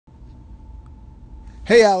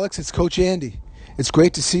Hey Alex, it's Coach Andy. It's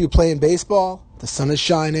great to see you playing baseball. The sun is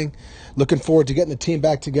shining. Looking forward to getting the team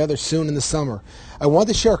back together soon in the summer. I wanted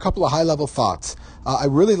to share a couple of high-level thoughts. I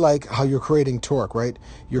really like how you're creating torque, right?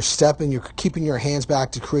 You're stepping, you're keeping your hands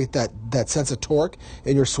back to create that sense of torque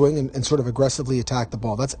in your swing and sort of aggressively attack the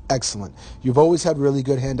ball. That's excellent. You've always had really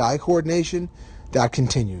good hand-eye coordination. That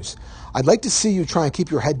continues. I'd like to see you try and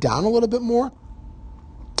keep your head down a little bit more.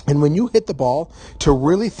 And when you hit the ball, to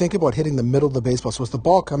really think about hitting the middle of the baseball. So as the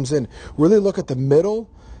ball comes in, really look at the middle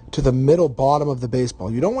to the middle bottom of the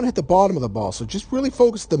baseball. You don't want to hit the bottom of the ball. So just really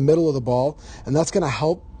focus the middle of the ball, and that's going to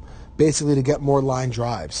help basically to get more line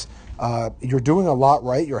drives. You're doing a lot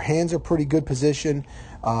right. Your hands are pretty good position.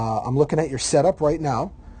 I'm looking at your setup right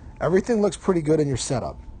now. Everything looks pretty good in your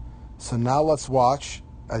setup. So now let's watch.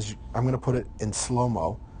 I'm going to put it in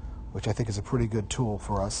slow-mo, which I think is a pretty good tool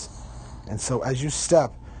for us. And so as you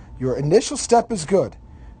step, your initial step is good.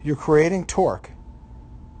 You're creating torque,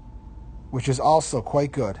 which is also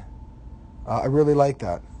quite good. I really like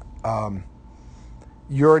that.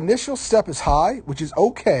 Your initial step is high, which is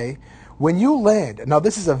okay. When you land, now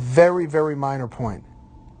this is a very, very minor point.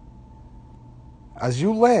 As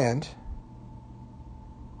you land,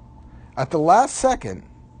 at the last second,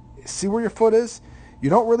 see where your foot is?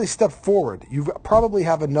 You don't really step forward. You probably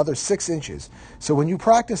have another 6 inches. So when you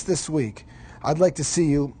practice this week, I'd like to see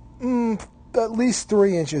you at least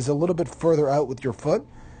 3 inches a little bit further out with your foot.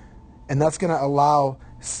 And that's going to allow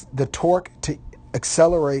the torque to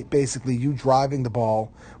accelerate basically you driving the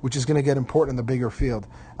ball, which is going to get important in the bigger field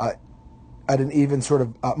at an even sort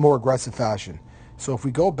of more aggressive fashion. So if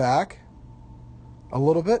we go back a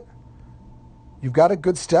little bit, you've got a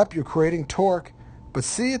good step. You're creating torque. But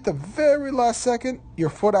see, at the very last second,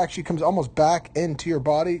 your foot actually comes almost back into your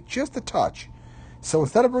body, just a touch. So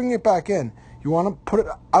instead of bringing it back in, you want to put it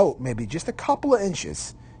out maybe just a couple of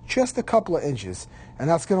inches. Just a couple of inches. And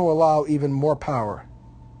that's going to allow even more power.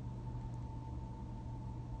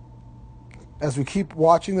 As we keep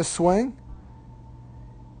watching the swing,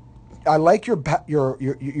 I like your path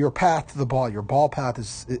to the ball. Your ball path,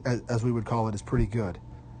 is, as we would call it, is pretty good.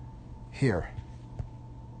 Here.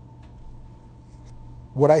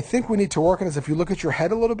 What I think we need to work on is if you look at your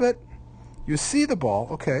head a little bit, you see the ball,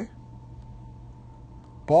 okay.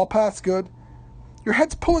 Ball path's good. Your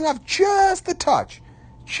head's pulling off just the touch.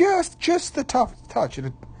 Just the touch.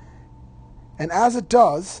 And as it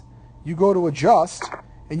does, you go to adjust,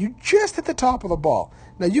 and you just hit the top of the ball.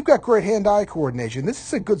 Now, you've got great hand-eye coordination. This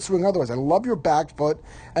is a good swing otherwise. I love your back foot,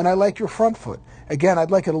 and I like your front foot. Again,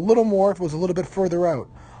 I'd like it a little more if it was a little bit further out.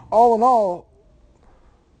 All in all,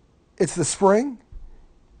 it's the spring.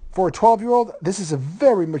 For a 12-year-old, this is a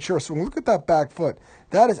very mature swing. Look at that back foot.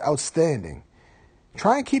 That is outstanding.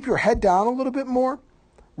 Try and keep your head down a little bit more.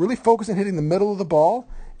 Really focus on hitting the middle of the ball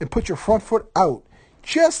and put your front foot out.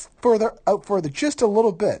 Just out further, just a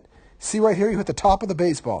little bit. See right here, you hit the top of the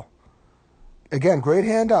baseball. Again, great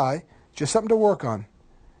hand-eye. Just something to work on.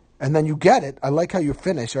 And then you get it. I like how you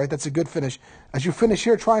finish, right? That's a good finish. As you finish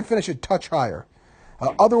here, try and finish a touch higher.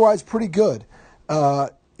 Otherwise, pretty good.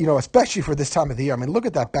 Especially for this time of the year. I mean, look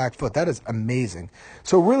at that back foot. That is amazing.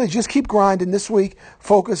 So really just keep grinding this week.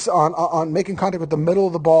 Focus on making contact with the middle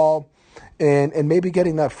of the ball and maybe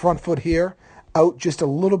getting that front foot here out just a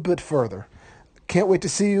little bit further. Can't wait to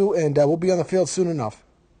see you, and we'll be on the field soon enough.